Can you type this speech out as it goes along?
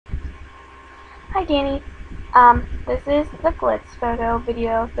Hi Danny, this is the Glitz photo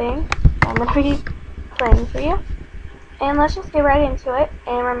video thing I'm going to be playing for you. And let's just get right into it,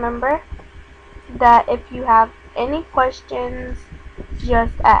 and remember that if you have any questions,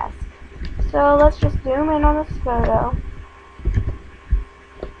 just ask. So let's just zoom in on this photo.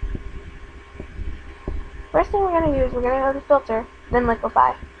 First thing we're going to do is we're going to go to filter, then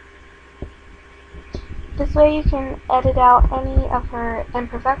liquify. This way you can edit out any of her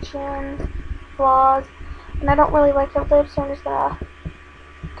imperfections, flaws, and I don't really like her lips, so I'm just gonna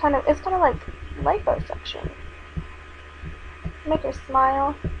it's kind of like liposuction. Make her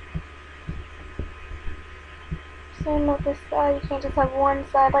smile. Same with this side, you can't just have one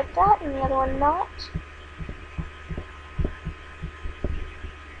side like that and the other one not.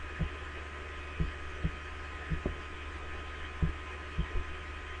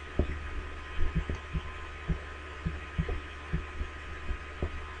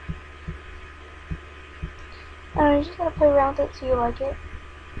 And you just gotta play around with it till you like it.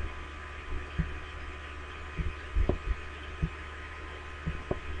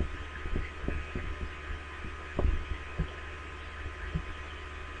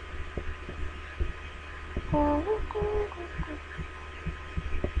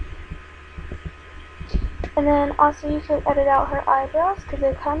 And then also you could edit out her eyebrows because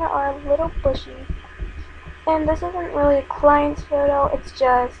they kind of are a little bushy. And this isn't really a client's photo, it's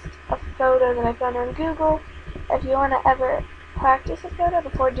just a photo that I found on Google. If you want to ever practice a photo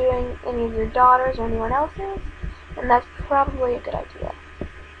before doing any of your daughters or anyone else's, then that's probably a good idea.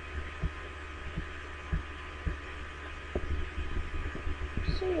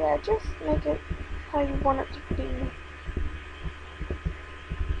 So yeah, just make it how you want it to be.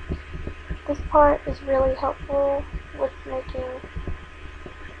 This part is really helpful with making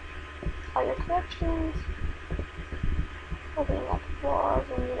all your corrections, looking at the flaws,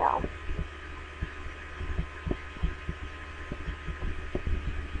 and you know.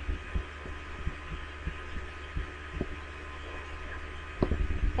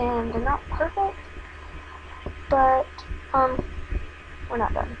 And they're not perfect, but we're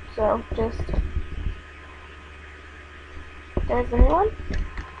not done. So just there's the new one.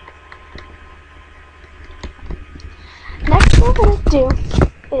 Next thing I'm gonna do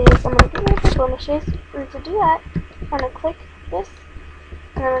is I'm gonna get rid of the blemishes, and to do that, I'm gonna click this,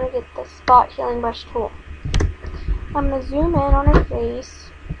 and I'm gonna get the spot healing brush tool. I'm gonna zoom in on her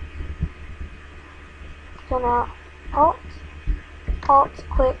face. Gonna alt,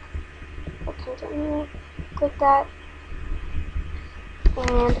 click, continue, click that,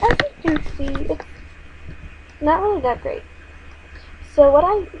 and as you can see, it's not really that great. So what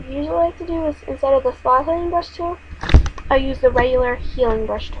I usually like to do is, instead of the spot healing brush tool, I use the regular healing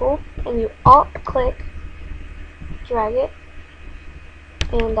brush tool, and you alt click, drag it,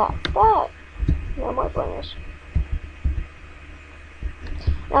 and that's that. No more blemish.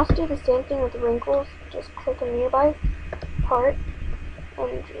 And also do the same thing with wrinkles. Just click a nearby part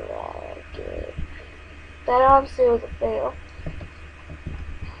and drag it. That obviously was a fail,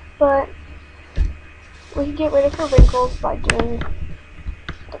 but we can get rid of her wrinkles by doing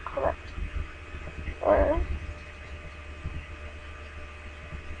the correct order.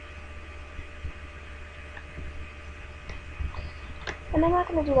 And I'm not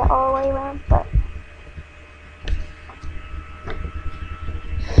going to do that all the way around, but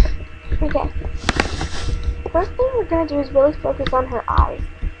okay. First thing we're going to do is really focus on her eyes.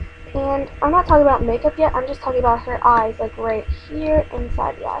 And I'm not talking about makeup yet, I'm just talking about her eyes, like right here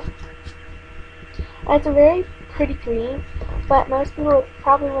inside the eye. And it's a very pretty green, but most people would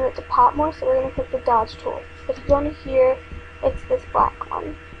probably want it to pop more, so we're going to click the dodge tool. If you go into here, it's this black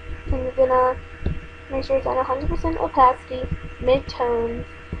one. And you're going to make sure it's at 100% opacity, mid-tones,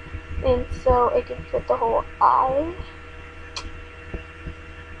 and so it can fit the whole eye.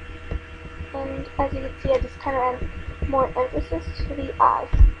 And as you can see, I just kind of add more emphasis to the eye.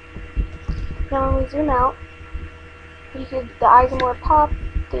 Now when we zoom out, the eyes are more pop,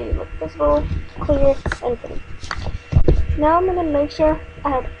 they look visible, clear, and pretty. Now I'm going to make sure I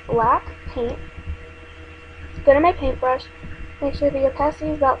have black paint. Go to my paintbrush, make sure the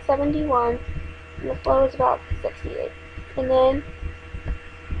opacity is about 71, and the flow is about 68. And then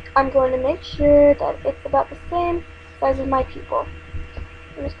I'm going to make sure that it's about the same size as my pupil.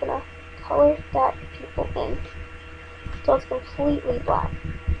 I'm just going to color that pupil in so it's completely black.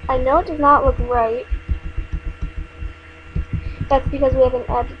 I know it does not look right. That's because we haven't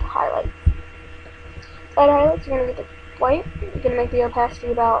added the highlights. To add highlights, you're going to get the white. You're going to make the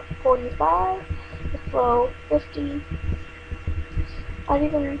opacity about 45, the flow 50. I'd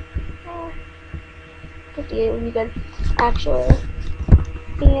even 58 would be good, actually.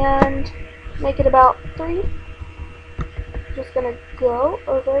 And make it about 3. Just gonna go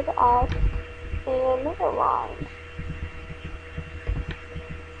over the eye and make a line.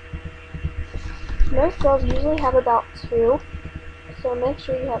 Most girls usually have about 2, so make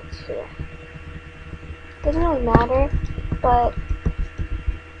sure you have 2. Doesn't really matter, but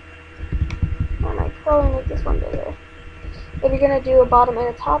I might probably make this one bigger. If you're gonna do a bottom and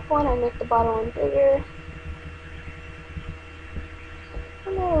a top one, I make the bottom one bigger.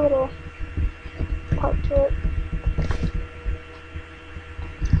 And then a little part to it.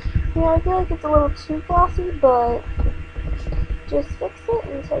 Yeah, I feel like it's a little too glossy, but just fix it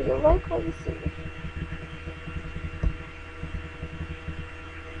until you like what you see.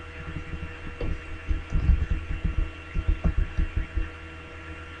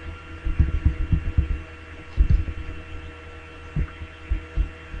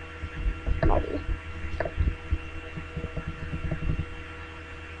 Maybe.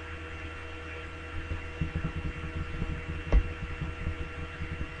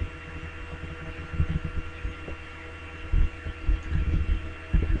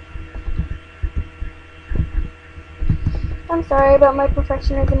 I'm sorry about my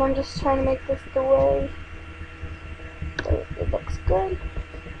perfectionism, I'm just trying to make this the way that it looks good.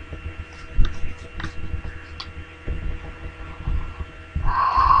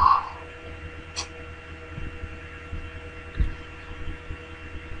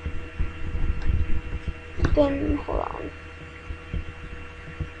 Then, hold on.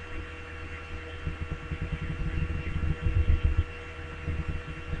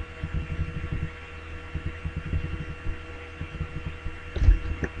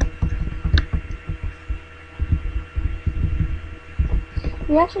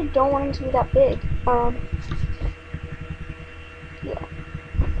 We actually don't want them to be that big. Yeah.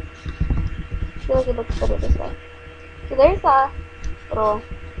 I feel like it looks better this way. So there's a little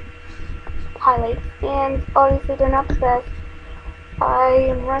highlights, and obviously they're not the best. I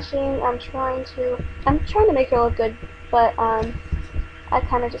am rushing. I'm trying to make it look good, but I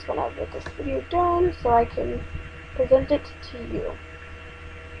kind of just want to get this video done so I can present it to you.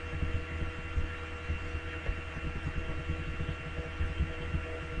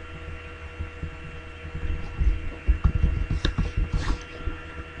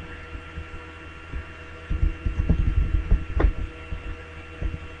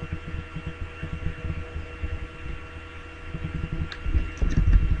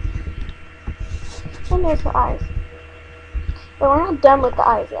 And there's the eyes. But we're not done with the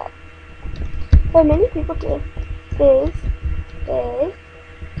eyes yet. What many people do is they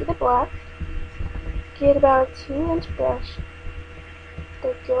get a black, get about a 2-inch brush,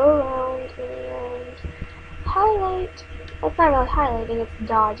 they go around and highlight. It's not really highlighting, it's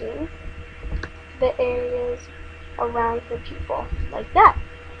dodging the areas around the pupil, like that.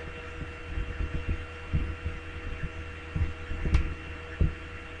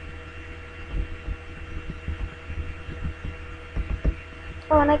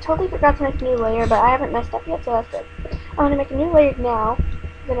 Oh, and I totally forgot to make a new layer, but I haven't messed up yet, so that's good. I'm going to make a new layer now.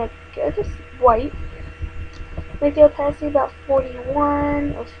 I'm going to go to white, make the opacity about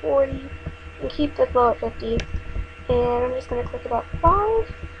 41 or 40, and keep the flow at 50. And I'm just going to click about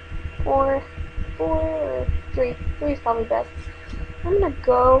 5 or 4 or 3. 3 is probably best. I'm going to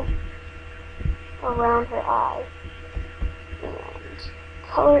go around her eye and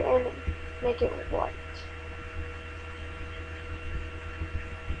color and make it white.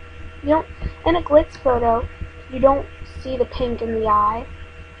 You don't, in a glitz photo, you don't see the pink in the eye.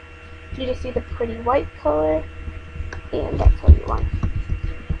 You just see the pretty white color, and that's what you want.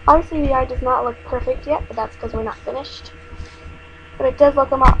 Obviously, the eye does not look perfect yet, but that's because we're not finished. But it does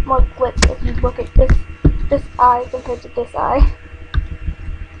look a lot more glitz if you look at this eye compared to this eye.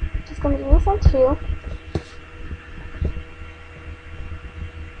 Just gonna do this one too.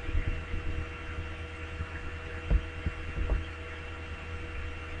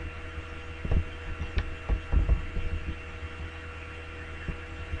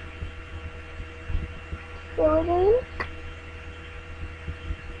 Fill it in.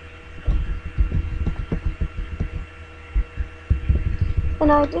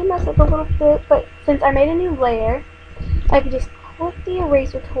 And I did mess up a little bit, but since I made a new layer, I could just click the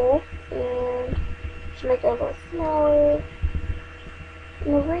eraser tool and just make it a little smaller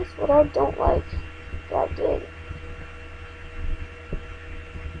and erase what I don't like that I did.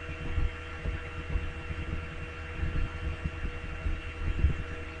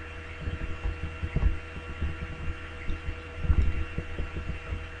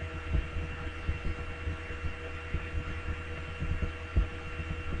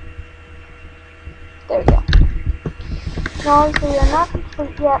 There we go. Now obviously we are not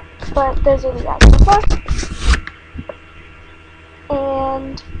complete yet, but those are the eyes so far.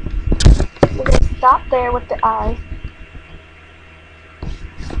 And we're going to stop there with the eyes.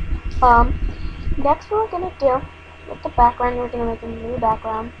 Next what we're going to do with the background, we're going to make a new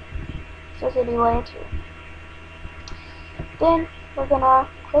background. So it's going to be layer 2. Then we're going to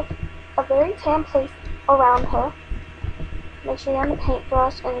click a very tan place around her. Make sure you're on the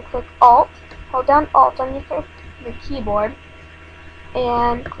paintbrush and click Alt. Hold down Alt on your keyboard.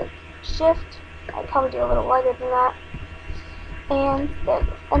 And click Shift. I'd probably do a little lighter than that. And then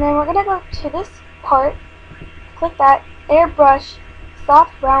we're going to go to this part. Click that. Airbrush.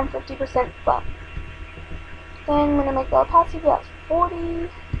 Soft brown 50% buff. Then I'm going to make the opacity at 40. It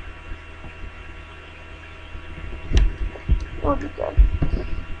would be good.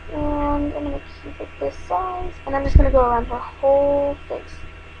 And I'm going to keep it this size. And I'm just going to go around her whole face.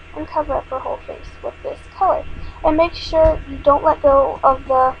 And cover up her whole face with this color. And make sure you don't let go of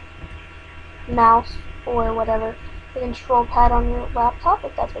the mouse or whatever, the control pad on your laptop,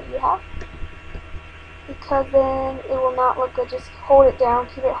 if that's what you have. Because then it will not look good. Just hold it down,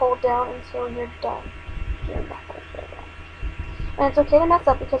 keep it hold down until you're done doing the whole thing. And it's okay to mess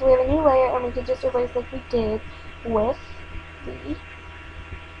up because we have a new layer and we can just erase like we did with the,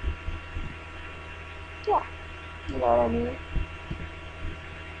 yeah, you know what I mean.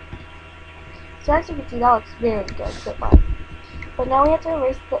 So as you can see, that looks very good so far. But now we have to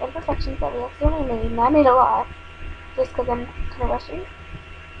erase the imperfections that we accidentally made, and I made a lot, just because I'm kind of rushing.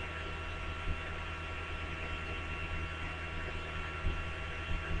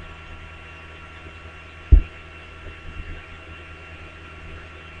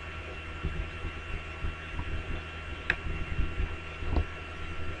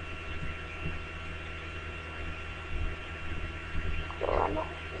 Go around the whole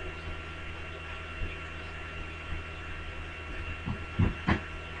thing.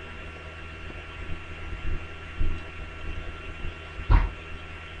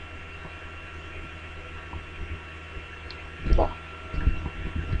 There.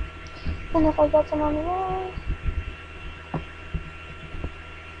 And if I got some on the eye,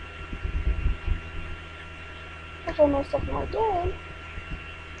 which I most definitely did,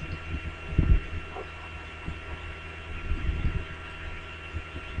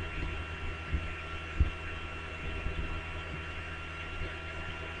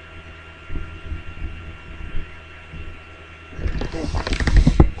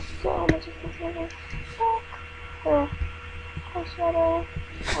 so I'm just going to check her eyeshadow,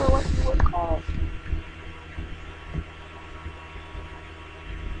 or what you would call it.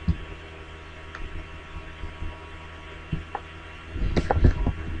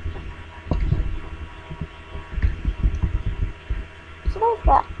 So there's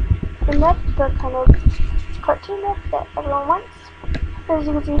that. And that's the kind of cartoon look that everyone wants. As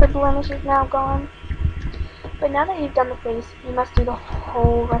you can see, her blemish is now gone. But now that you've done the face, you must do the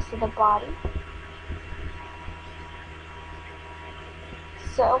whole rest of the body.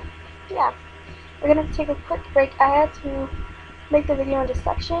 So, yeah. We're going to take a quick break. I had to make the video into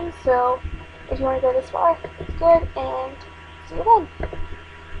sections, so if you want to go this far, it's good, and see you then.